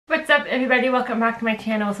up everybody, welcome back to my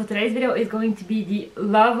channel. So today's video is going to be the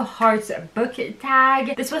Love Hearts book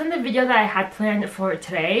tag. This wasn't the video that I had planned for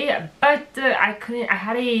today, but I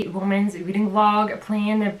had a woman's reading vlog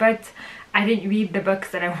planned, but I didn't read the books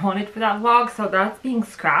that I wanted for that vlog, so that's being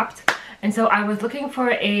scrapped. And so I was looking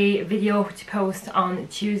for a video to post on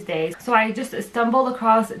Tuesdays. So I just stumbled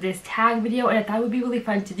across this tag video and I thought it would be really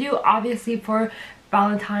fun to do. Obviously for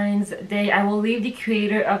Valentine's Day, I will leave the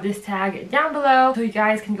creator of this tag down below so you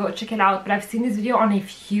guys can go check it out. But I've seen this video on a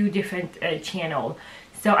few different channels.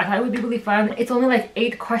 So I thought it would be really fun. It's only like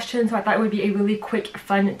 8 questions, so I thought it would be a really quick,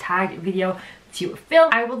 fun tag video to film.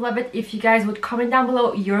 I would love it if you guys would comment down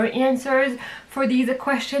below your answers for these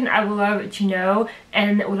questions. I would love to know.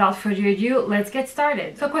 And without further ado, let's get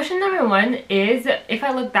started. So question number 1 is, if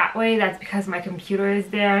I look that way, that's because my computer is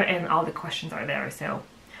there and all the questions are there, so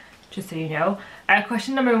just so you know.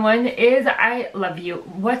 Question number 1 is, I love you.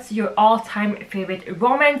 What's your all-time favorite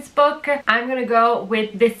romance book? I'm gonna go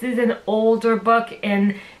with, this is an older book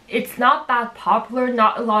and it's not that popular.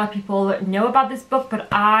 Not a lot of people know about this book, but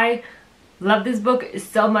I love this book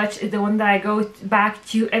so much. It's the one that I go back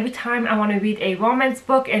to every time I want to read a romance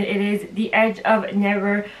book, and it is The Edge of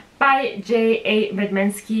Never by J.A.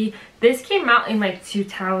 Medmensky. This came out in like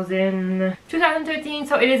 2013,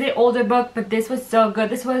 so it is an older book, but this was so good.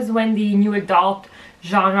 This was when the new adult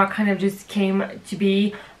genre kind of just came to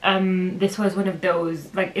be. This was one of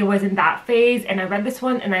those, like, it was in that phase, and I read this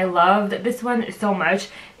one and I loved this one so much.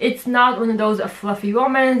 It's not one of those fluffy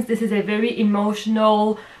romance. This is a very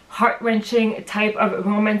emotional, heart-wrenching type of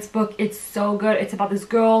romance book. It's so good. It's about this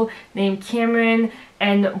girl named Cameron,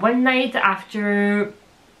 and one night after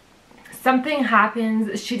something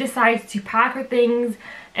happens, she decides to pack her things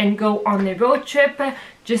and go on a road trip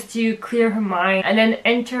just to clear her mind, and then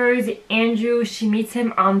enters Andrew. She meets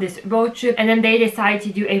him on this road trip, and then they decide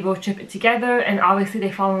to do a road trip together, and obviously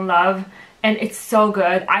they fall in love. And it's so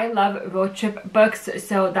good. I love road trip books,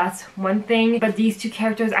 so that's one thing. But these two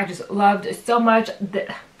characters I just loved so much.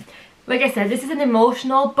 Like I said, this is an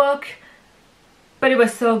emotional book, but it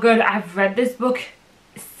was so good. I've read this book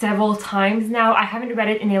several times now. I haven't read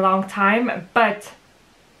it in a long time, but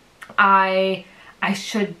I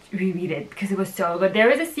should reread it because it was so good. There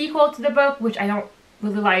is a sequel to the book, which I don't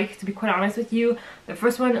really like, to be quite honest with you. The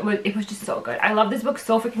first one was just so good. I love this book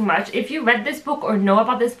so freaking much. If you read this book or know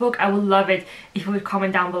about this book, I would love it if you would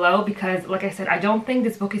comment down below, because like I said, I don't think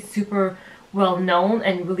this book is super well known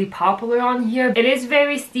and really popular on here. It is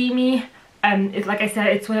very steamy. It's, like I said,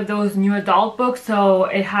 it's one of those new adult books, so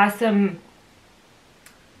it has some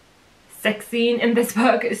sex scene in this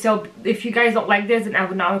book. So if you guys don't like this, then I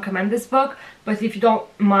would not recommend this book. But if you don't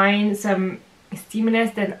mind some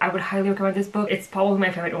steaminess, then I would highly recommend this book. It's probably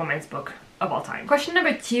my favorite romance book of all time. Question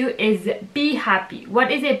number 2 is, be happy.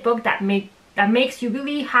 What is a book that makes you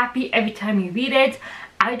really happy every time you read it?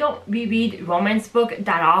 I don't reread romance book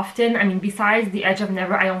that often. I mean, besides The Edge of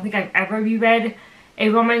Never, I don't think I've ever reread a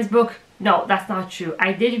romance book. No, that's not true.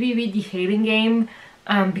 I did reread The Hating Game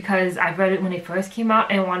because I read it when it first came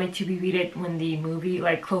out and I wanted to reread it when the movie,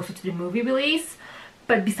 like closer to the movie release.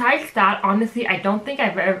 But besides that, honestly, I don't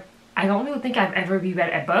really think I've ever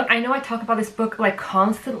reread a book. I know I talk about this book like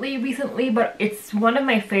constantly recently, but it's one of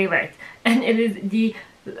my favorites, and it is The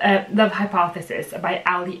Love Hypothesis by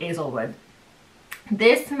Ali Hazelwood.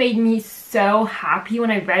 This made me so happy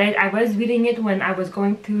when I read it. I was reading it when I was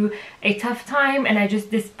going through a tough time, and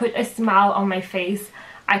this put a smile on my face.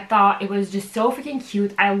 I thought it was just so freaking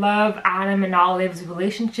cute. I love Adam and Olive's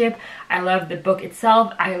relationship. I love the book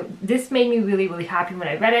itself. This made me really, really happy when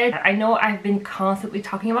I read it. I know I've been constantly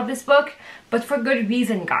talking about this book, but for good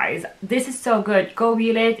reason, guys. This is so good. Go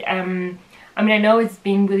read it. I mean, I know it's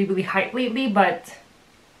been really, really hyped lately, but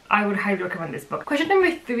I would highly recommend this book. Question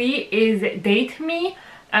number 3 is, date me.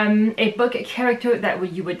 A book character that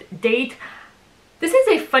you would date. This is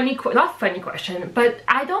a not funny question, but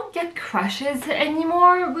I don't get crushes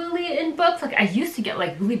anymore really in books. Like, I used to get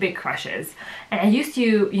like really big crushes, and I used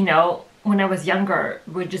to, you know, when I was younger,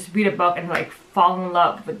 would just read a book and like fall in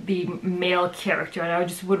love with the male character, and I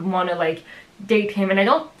just would want to like date him, and I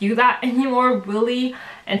don't do that anymore really.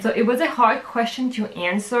 And so it was a hard question to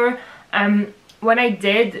answer. When I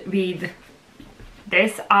did read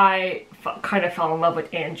this, I kind of fell in love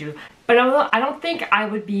with Andrew, but I don't think I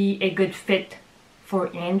would be a good fit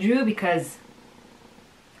for Andrew, because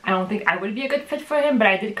I don't think I would be a good fit for him, but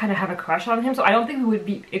I did kind of have a crush on him, so I don't think we would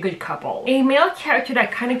be a good couple. A male character that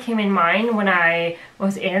kind of came in mind when I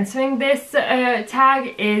was answering this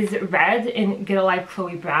tag is Red in Get a Life,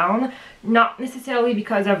 Chloe Brown. Not necessarily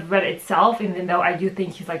because of Red itself, even though I do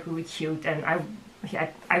think he's like really cute and I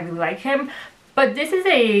really like him, But this is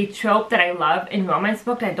a trope that I love in romance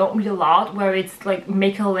books that I don't read a lot, where it's like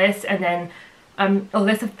make a list and then a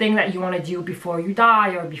list of things that you want to do before you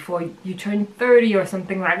die or before you turn 30 or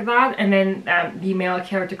something like that, and then the male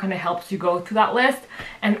character kind of helps you go through that list.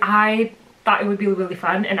 And I thought it would be really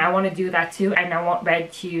fun, and I want to do that too, and I want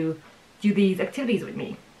Red to do these activities with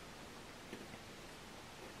me.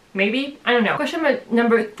 Maybe? I don't know. Question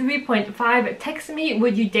number 3.5. Text me,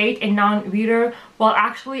 would you date a non-reader? Well,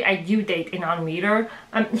 actually, I do date a non-reader.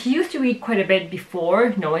 He used to read quite a bit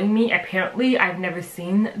before knowing me. Apparently, I've never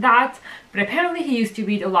seen that. But apparently, he used to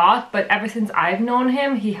read a lot. But ever since I've known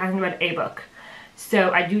him, he hasn't read a book.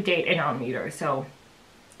 So, I do date a non-reader. So,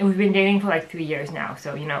 and we've been dating for like 3 years now.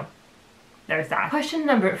 So, you know, there's that. Question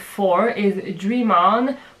number 4 is Dream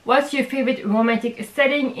On. What's your favorite romantic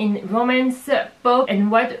setting in romance book, and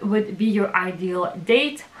what would be your ideal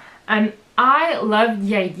date? I love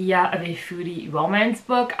the idea of a foodie romance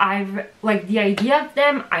book. I've like the idea of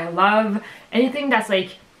them. I love anything that's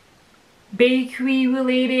like bakery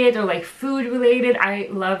related or like food related. I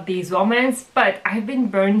love these romance, but I've been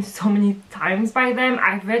burned so many times by them.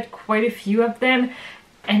 I've read quite a few of them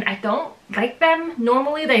and I don't like them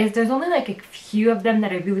normally. There's only like a few of them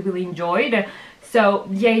that I really enjoyed. So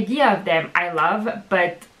the idea of them I love,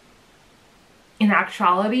 but in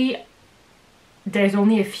actuality, there's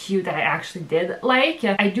only a few that I actually did like.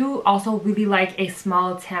 I do also really like a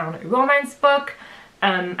small town romance book.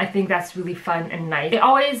 I think that's really fun and nice. It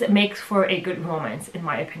always makes for a good romance in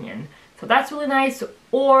my opinion. So that's really nice.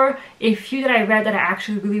 Or a few that I read that I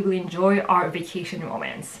actually really enjoy are vacation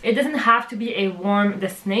romance. It doesn't have to be a warm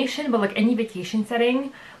destination, but like any vacation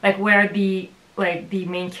setting, like where the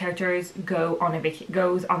main characters goes on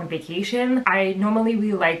a vacation. I normally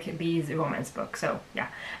really like these romance books, so yeah.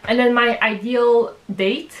 And then my ideal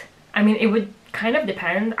date, I mean, it would kind of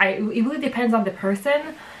depend. It really depends on the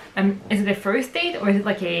person. Is it a first date or is it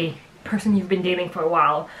like a person you've been dating for a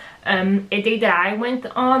while? A date that I went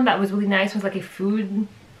on that was really nice was like a food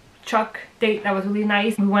truck date that was really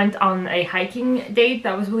nice. We went on a hiking date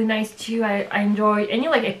that was really nice too. I enjoyed any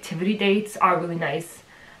like activity dates are really nice.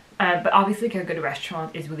 But obviously like a good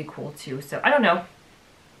restaurant is really cool too. So I don't know.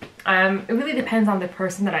 It really depends on the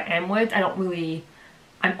person that I am with.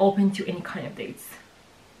 I'm open to any kind of dates.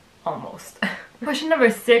 Almost. Question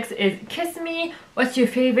number 6 is kiss me. What's your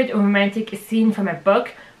favorite romantic scene from a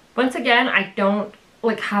book? Once again, I don't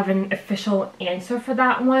like have an official answer for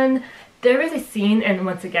that one. There is a scene, and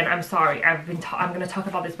once again, I'm sorry, I'm gonna talk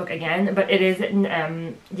about this book again, but it is in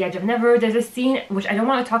The Edge of Never. There's a scene which I don't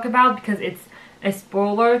want to talk about because it's a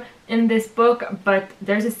spoiler in this book, but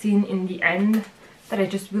there's a scene in the end that I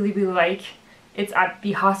just really like. It's at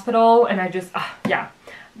the hospital and I just yeah,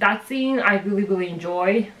 that scene I really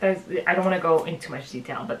enjoy. I don't want to go into much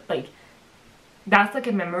detail, but like that's like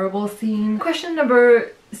a memorable scene. Question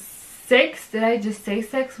number 6, did I just say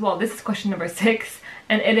 6? Well, this is question number 6,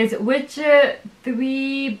 and it is which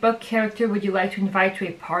 3 book character would you like to invite to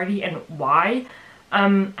a party and why?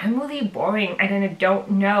 I'm really boring and I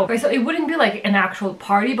don't know. Okay, so it wouldn't be like an actual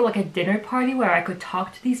party, but like a dinner party where I could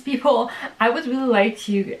talk to these people. I would really like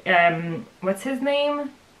to, what's his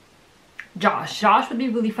name? Josh. Josh would be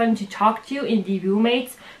really fun to talk to in the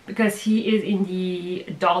roommates because he is in the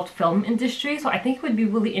adult film industry. So I think it would be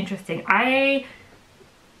really interesting. I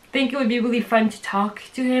think it would be really fun to talk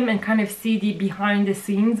to him and kind of see the behind the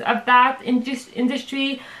scenes of that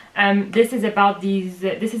industry. This is about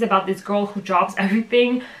this girl who drops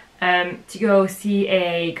everything to go see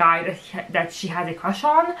a guy that she has a crush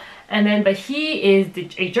on, and then but he is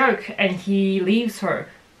a jerk and he leaves her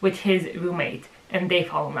with his roommate and they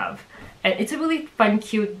fall in love. And it's a really fun,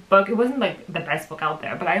 cute book. It wasn't like the best book out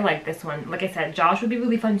there, but I like this one. Like I said, Josh would be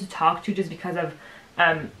really fun to talk to just because of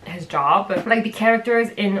his job. But like the characters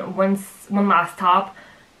in One Last Stop,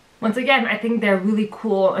 once again, I think they're really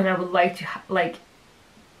cool and I would like to like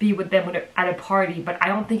be with them at a party, but I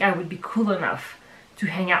don't think I would be cool enough to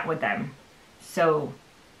hang out with them. So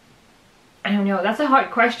I don't know, that's a hard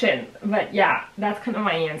question, but yeah, that's kind of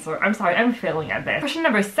my answer. I'm sorry, I'm failing at this. Question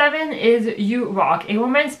number 7 is You Rock, a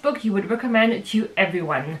romance book you would recommend to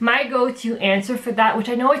everyone. My go-to answer for that, which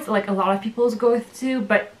I know it's like a lot of people's go-to,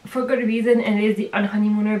 but for good reason, and it is The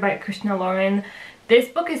Unhoneymooner by Christina Lauren. This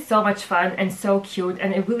book is so much fun and so cute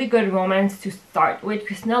and a really good romance to start with.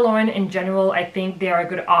 Christina Lauren in general, I think they are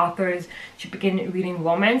good authors to begin reading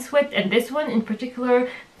romance with, and this one in particular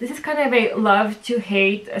This is kind of a love to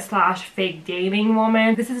hate / fake dating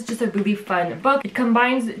romance. This is just a really fun book. It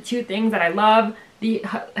combines two things that I love: the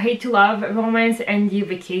hate to love romance and the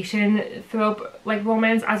vacation trope like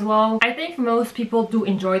romance as well. I think most people do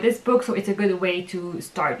enjoy this book, so it's a good way to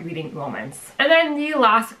start reading romance. And then the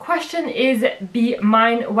last question is, be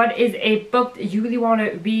mine. What is a book that you really want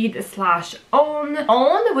to read / own?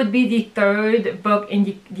 Own would be the third book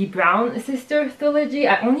in the Brown Sister trilogy.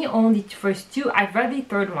 I only own the first two. I've read the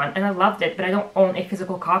third one and I loved it, but I don't own a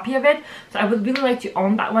physical copy of it, so I would really like to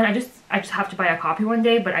own that one. I just have to buy a copy one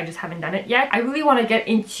day, but I just haven't done it yet. I really want to get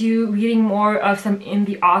into reading more of some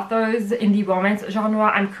indie authors in the romance genre.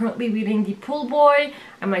 I'm currently reading The Pool Boy.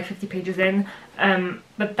 I'm like 50 pages in,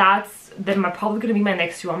 but that's then probably going to be my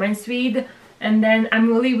next romance read. And then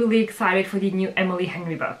I'm really excited for the new Emily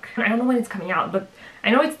Henry book. I don't know when it's coming out, but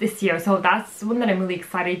I know it's this year, so that's one that I'm really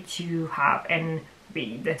excited to have and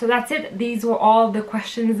read. So that's it. These were all the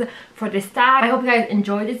questions for this tag. I hope you guys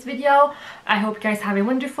enjoyed this video. I hope you guys have a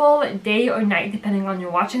wonderful day or night depending on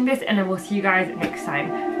you're watching this, and I will see you guys next time.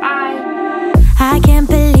 Bye. I can't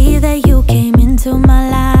believe that you came into my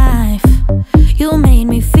life. You made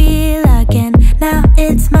me feel again. Now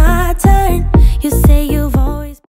it's my turn.